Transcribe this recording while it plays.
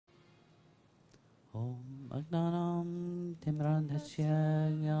Om Agnanam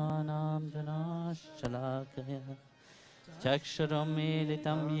Timrandhasya Jnanam Janashalakaya Chaksharam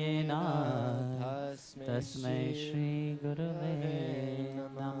Militam Yena Tasmai Shri Gurave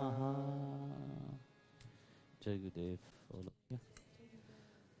Namaha. Jai Gurudev, all of you.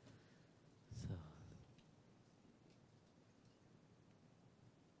 So,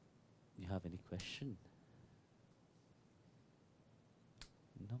 you have any question?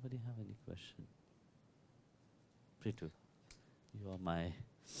 Nobody have any question? Pritu, you are my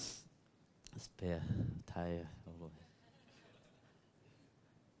spare tire.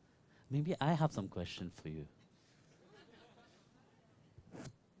 Maybe I have some question for you.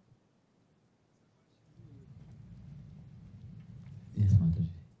 Yes, Mataji.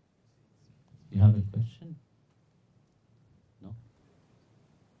 You have a question? No?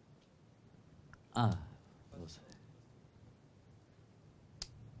 Ah, was it?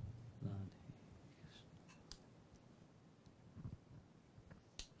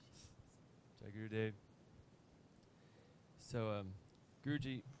 Jai Gurudev. So,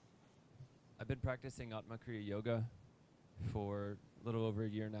 Guruji, I've been practicing Atma Kriya Yoga for a little over a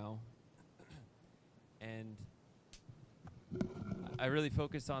year now. And I really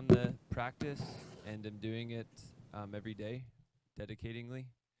focus on the practice and am doing it every day, dedicatingly.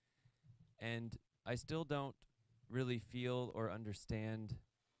 And I still don't really feel or understand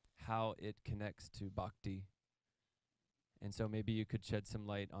how it connects to bhakti. And so maybe you could shed some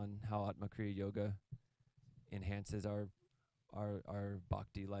light on how Atma Kriya Yoga enhances our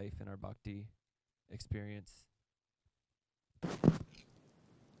bhakti life and our bhakti experience.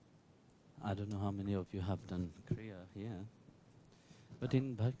 I don't know how many of you have done Kriya here, but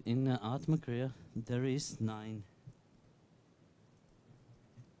in Atma Kriya there is 9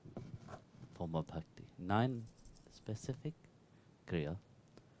 form of bhakti, 9 specific Kriya,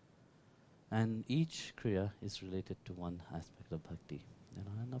 and each Kriya is related to one aspect of bhakti.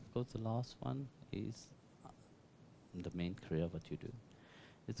 And of course the last one is the main Kriya, what you do.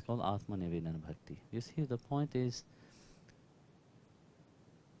 It's called Atma Nivedana Bhakti. You see, the point is,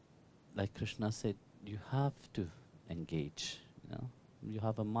 like Krishna said, you have to engage. You know, you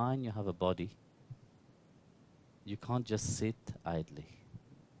have a mind, you have a body. You can't just sit idly.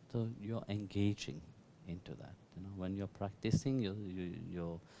 So you're engaging into that. You know, when you're practicing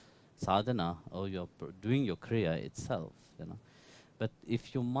your sadhana or you're doing your kriya itself. You know, but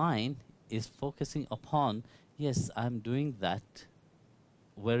if your mind is focusing upon, yes, I'm doing that,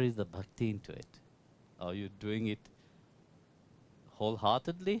 where is the bhakti into it? Are you doing it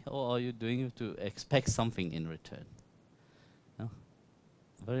wholeheartedly, or are you doing it to expect something in return? No?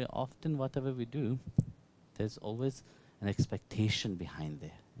 Very often, whatever we do, there's always an expectation behind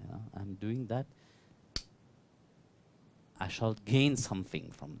there. You know, I'm doing that, I shall gain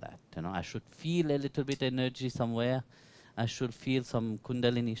something from that. You know, I should feel a little bit energy somewhere. I should feel some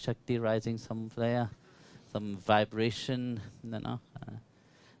Kundalini Shakti rising somewhere, some vibration. You know,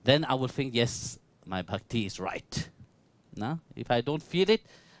 then I will think, yes, my bhakti is right. No? If I don't feel it,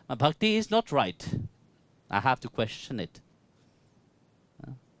 my bhakti is not right. I have to question it.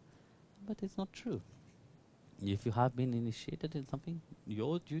 But it's not true. If you have been initiated in something,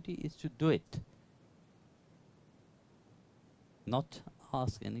 your duty is to do it. Not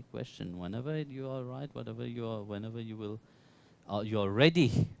ask any question. Whenever you are right, whenever you will, you are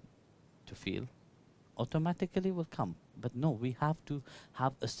ready to feel, automatically will come. But no, we have to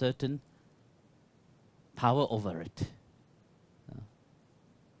have a certain power over it.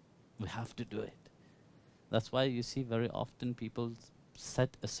 We have to do it. That's why you see very often people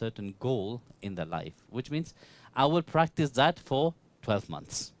set a certain goal in their life, which means I will practice that for 12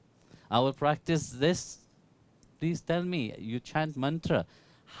 months. I will practice this. Please tell me, you chant mantra.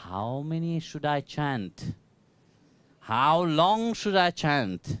 How many should I chant? How long should I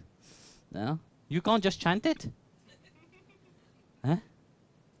chant? No? You can't just chant it. Huh?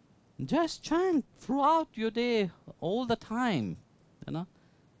 Just chant throughout your day, all the time. You know?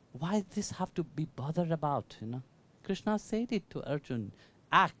 Why this have to be bothered about? You know? Krishna said it to Arjun.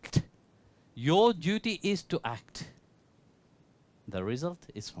 Act. Your duty is to act. The result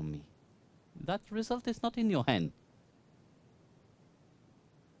is from me. That result is not in your hand.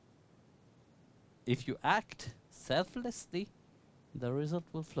 If you act selflessly, the result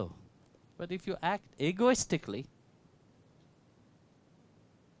will flow. But if you act egoistically,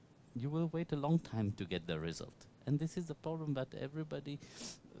 you will wait a long time to get the result. And this is the problem that everybody,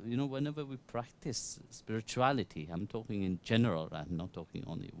 you know, whenever we practice spirituality, I'm talking in general, I'm not talking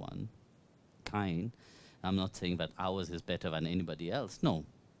only one kind. I'm not saying that ours is better than anybody else. No.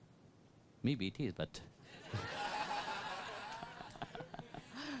 Maybe it is, but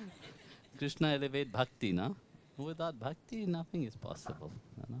Krishna elevate bhakti, no? Without bhakti, nothing is possible.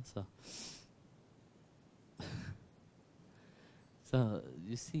 You know? So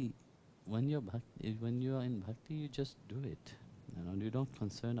you see, when you're in bhakti, you just do it. You know, you don't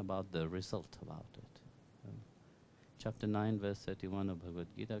concern about the result about it. Chapter 9, verse 31 of Bhagavad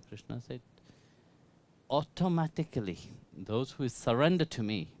Gita, Krishna said, automatically, those who surrender to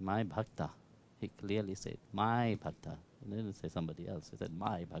me, my bhakta, he clearly said, my bhakta. He didn't say somebody else, he said,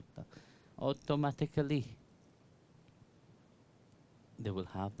 my bhakta. Automatically, they will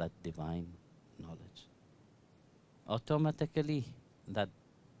have that divine knowledge. Automatically, that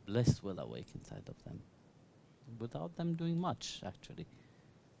bliss will awake inside of them, without them doing much, actually.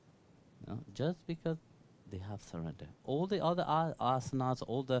 You know, just because they have surrender. All the other asanas,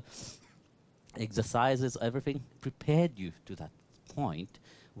 all the exercises, everything prepared you to that point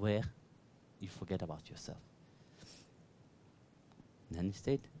where you forget about yourself. Then he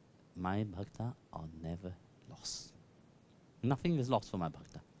said, my bhakta are never lost. Nothing is lost for my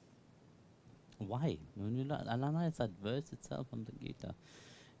bhakta. Why? When you analyze that verse itself from the Gita,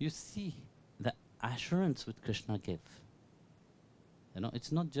 you see the assurance which Krishna gave. You know,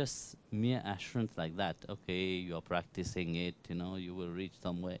 it's not just mere assurance like that. Okay, you are practicing it, you know, you will reach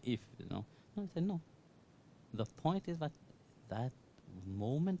somewhere if, you know. No, I said no. The point is that that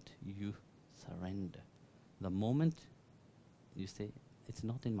moment you surrender, the moment you say, it's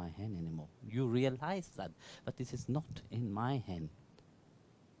not in my hand anymore. You realize that, but this is not in my hand.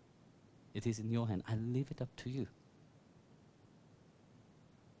 It is in your hand. I'll leave it up to you.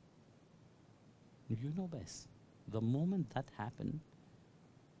 You know best. The moment that happened,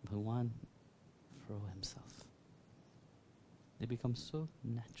 Bhagwan threw himself. It becomes so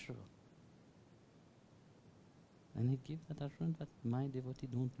natural. And he gives that assurance that my devotee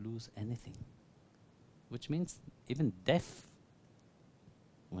don't lose anything. Which means even death,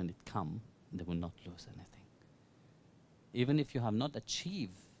 when it comes, they will not lose anything. Even if you have not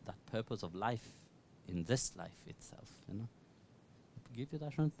achieved that purpose of life in this life itself, you know, give you that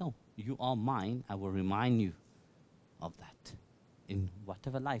assurance, no, you are mine, I will remind you of that. In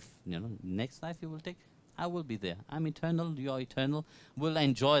whatever life, you know, next life you will take, I will be there. I'm eternal, you are eternal, we'll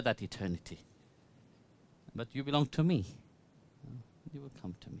enjoy that eternity. But you belong to me. You will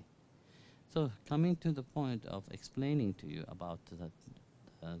come to me. So coming to the point of explaining to you about the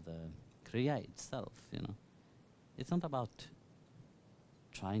Kriya itself, you know, it's not about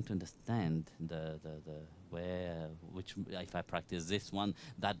trying to understand the where, which, if I practice this one,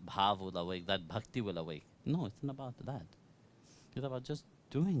 that bhav will awake, that bhakti will awake. No, it's not about that. It's about just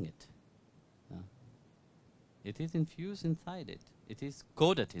doing it. It is infused inside it. It is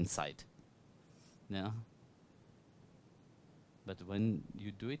coded inside. Yeah. But when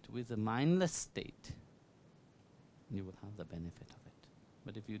you do it with a mindless state, you will have the benefit of it.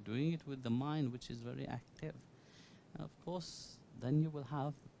 But if you're doing it with the mind, which is very active, of course, then you will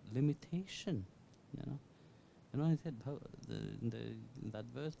have limitation. You know, he said in that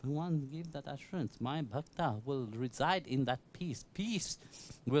verse, Bhagwan gave that assurance. My bhakta will reside in that peace. Peace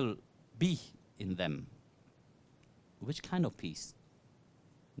will be in them. Which kind of peace?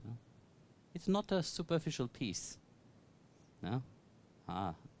 You know? It's not a superficial peace. No?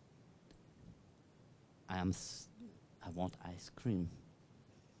 I want ice cream.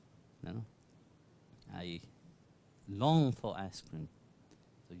 No? I long for ice cream.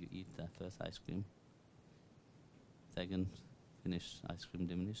 So you eat the first ice cream. Second, finish ice cream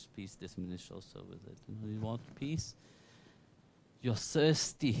diminish, peace diminish also with it. You know, you want peace. You're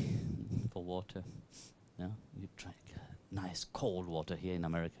thirsty for water. Yeah? You drink nice cold water. Here in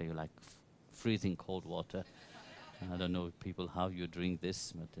America, you like freezing cold water. I don't know people how you drink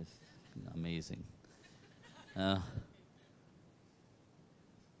this, but it's amazing. How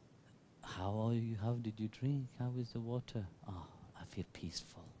are you? How did you drink? How is the water? Oh, I feel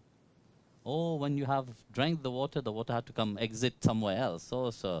peaceful. Oh, when you have drank the water had to come exit somewhere else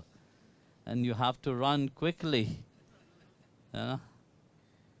also. And you have to run quickly.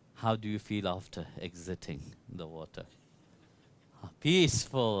 How do you feel after exiting the water?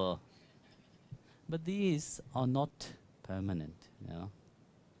 Peaceful. But these are not permanent. You know?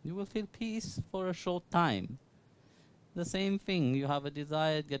 You will feel peace for a short time. The same thing, you have a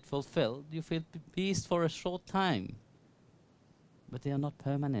desire, get fulfilled, you feel peace for a short time. But they are not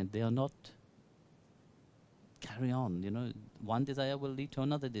permanent, they are not carry on, you know. One desire will lead to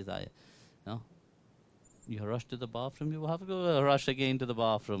another desire. You know? You rush to the bathroom, you will have to go rush again to the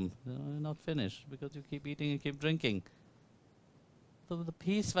bathroom. You know, you're not finished because you keep eating and keep drinking. So the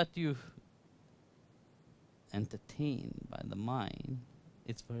peace that you entertain by the mind,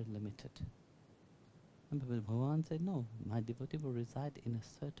 it's very limited. And Bhagavan said, no, my devotee will reside in a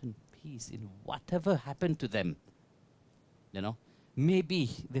certain peace in whatever happened to them. You know, maybe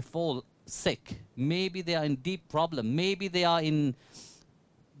they fall sick, maybe they are in deep problem, maybe they are in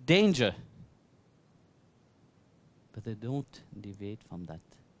danger, but they don't deviate from that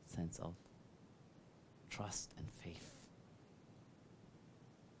sense of trust and faith.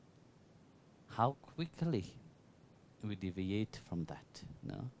 How quickly we deviate from that,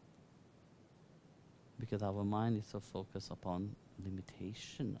 no? Because our mind is so focused upon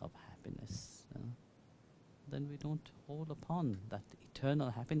limitation of happiness, then we don't hold upon that eternal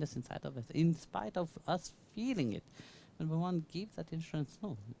happiness inside of us, in spite of us feeling it. When one gives that insurance,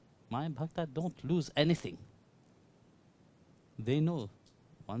 no, my bhakta don't lose anything. They know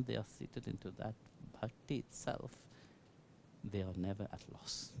once they are seated into that bhakti itself, they are never at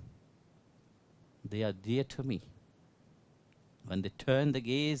loss. They are dear to me. When they turn the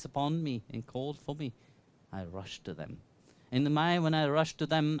gaze upon me and call for me, I rush to them. In the mind, when I rush to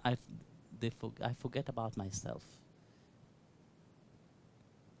them, I forget about myself.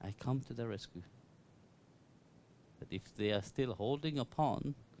 I come to the rescue. But if they are still holding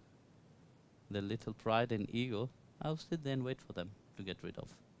upon their little pride and ego, I'll sit there and wait for them to get rid of.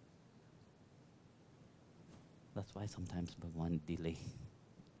 That's why sometimes Bhagavan delay.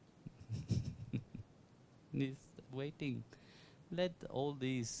 He's waiting. Let all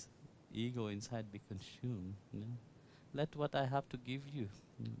these ego inside be consumed. Let what I have to give you.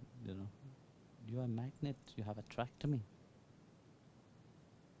 You are a magnet. You have attracted me.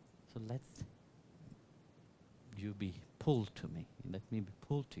 So let you be pulled to me. Let me be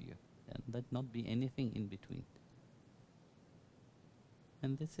pulled to you, and let not be anything in between.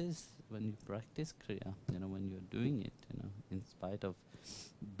 And this is when you practice Kriya, when you're doing it, in spite of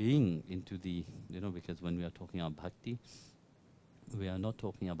being into the, because when we are talking about bhakti, we are not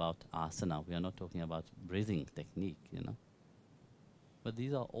talking about asana, we are not talking about breathing technique, But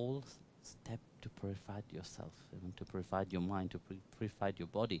these are all steps to purify yourself, to purify your mind, to purify your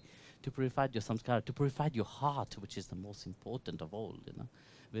body, to purify your samskara, to purify your heart, which is the most important of all,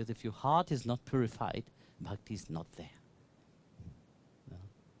 Because if your heart is not purified, bhakti is not there.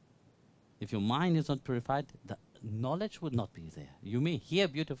 If your mind is not purified, the knowledge would not be there. You may hear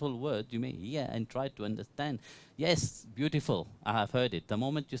beautiful words, you may hear and try to understand. Yes, beautiful, I have heard it. The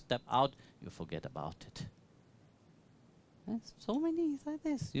moment you step out, you forget about it. There's so many like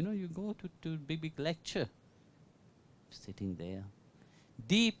this. You go to big lecture, sitting there,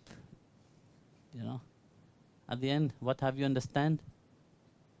 deep, At the end, what have you understand?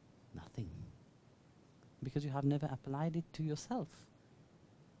 Nothing. Because you have never applied it to yourself.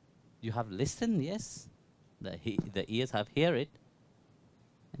 You have listened, yes. The ears have heard it,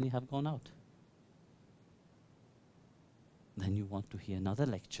 and you have gone out. Then you want to hear another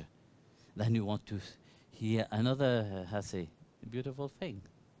lecture. Then you want to hear another, beautiful thing.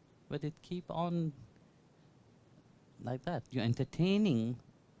 But it keep on like that. You're entertaining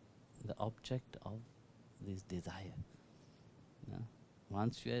the object of this desire.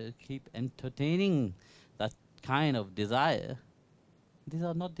 Once you keep entertaining that kind of desire, these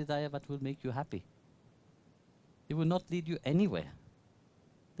are not desire that will make you happy. It will not lead you anywhere.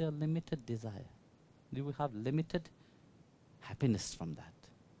 They are limited desire. You will have limited happiness from that.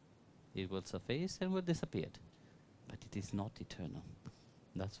 It will surface and will disappear. But it is not eternal.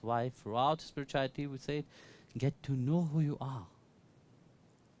 That's why throughout spirituality we say, get to know who you are.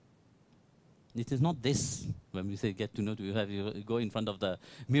 It is not this. When we say get to know, you go in front of the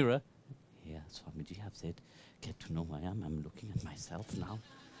mirror. Yeah, Swamiji have said, get to know who I am. I'm looking at myself now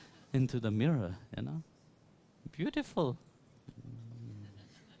into the mirror, Beautiful.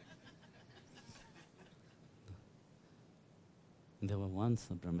 There was once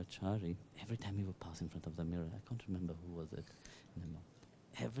a brahmachari, every time he would pass in front of the mirror, I can't remember who was it anymore.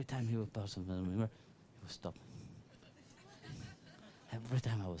 Every time he would pass in front of the mirror, he would stop. Every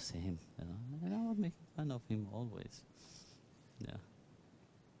time I would see him, and I was making fun of him always. Yeah.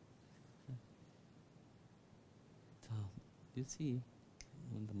 So, you see,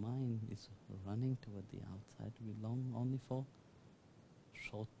 when the mind is running toward the outside, we long only for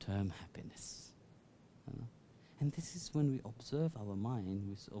short-term happiness. And this is when we observe our mind,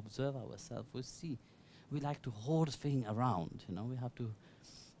 we observe ourselves, we see. We like to hoard things around,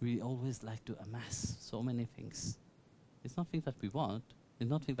 we always like to amass so many things. It's not things that we want, it's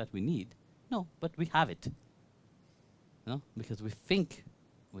not things that we need. No, but we have it. Because we think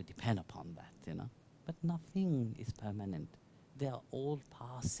we depend upon that, But nothing is permanent. They are all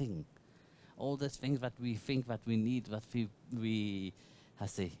passing. All those things that we think that we need, that we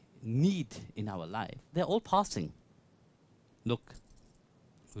need in our life, they're all passing. Look,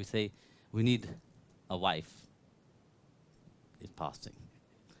 we say we need A wife is passing.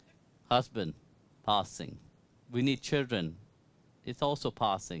 Husband, passing. We need children. It's also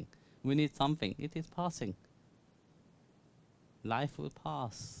passing. We need something. It is passing. Life will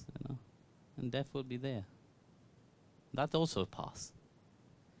pass, you know, and death will be there. That also pass.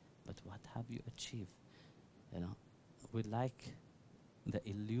 But what have you achieved? You know, we like the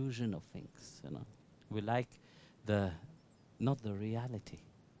illusion of things, you know. We like not the reality.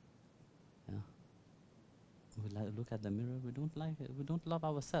 You know. We look at the mirror, we don't like it, we don't love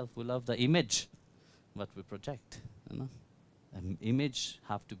ourselves, we love the image, what we project, you know. An image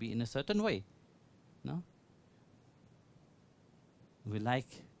have to be in a certain way, no? We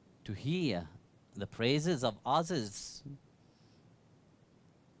like to hear the praises of others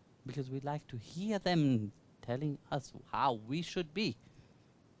because we like to hear them telling us how we should be.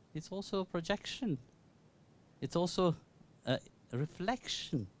 It's also a projection. It's also a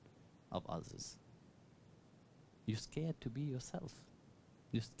reflection of others. You're scared to be yourself.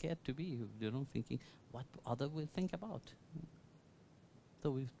 You're scared to be, you know, thinking what other will think about.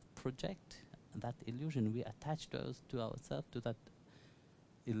 So we project that illusion. We attach to ourselves to that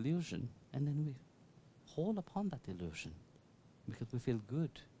illusion, and then we hold upon that illusion because we feel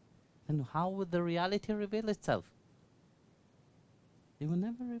good. And how would the reality reveal itself? It will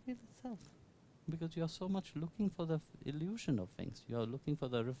never reveal itself because you are so much looking for the illusion of things. You are looking for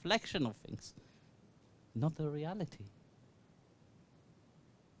the reflection of things, not the reality.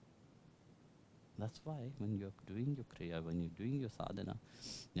 That's why when you're doing your Kriya, when you're doing your sadhana,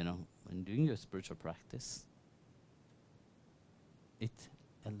 you know, when doing your spiritual practice, it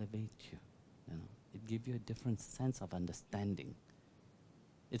elevates you, you know. It gives you a different sense of understanding.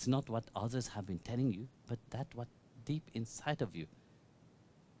 It's not what others have been telling you, but that what deep inside of you.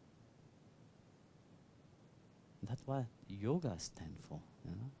 That's what yoga stands for,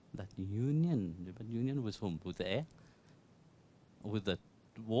 you know. That union. But union with whom? With the air? With the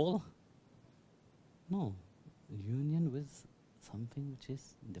wall? No. Union with something which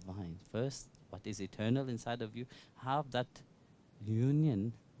is divine. First, what is eternal inside of you, have that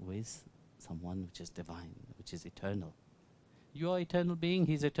union with someone which is divine, which is eternal. You are eternal being,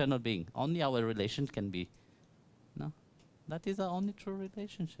 he's eternal being. Only our relation can be. No? That is the only true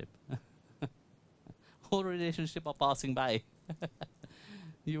relationship. All relationships are passing by.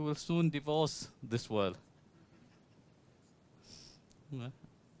 You will soon divorce this world. Well,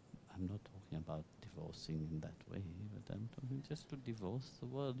 I'm not talking about divorcing in that way, but I'm talking just to divorce the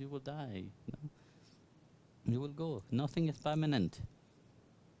world. You will die. No? You will go. Nothing is permanent.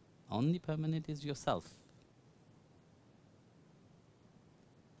 Only permanent is yourself.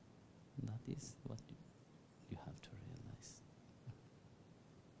 That is what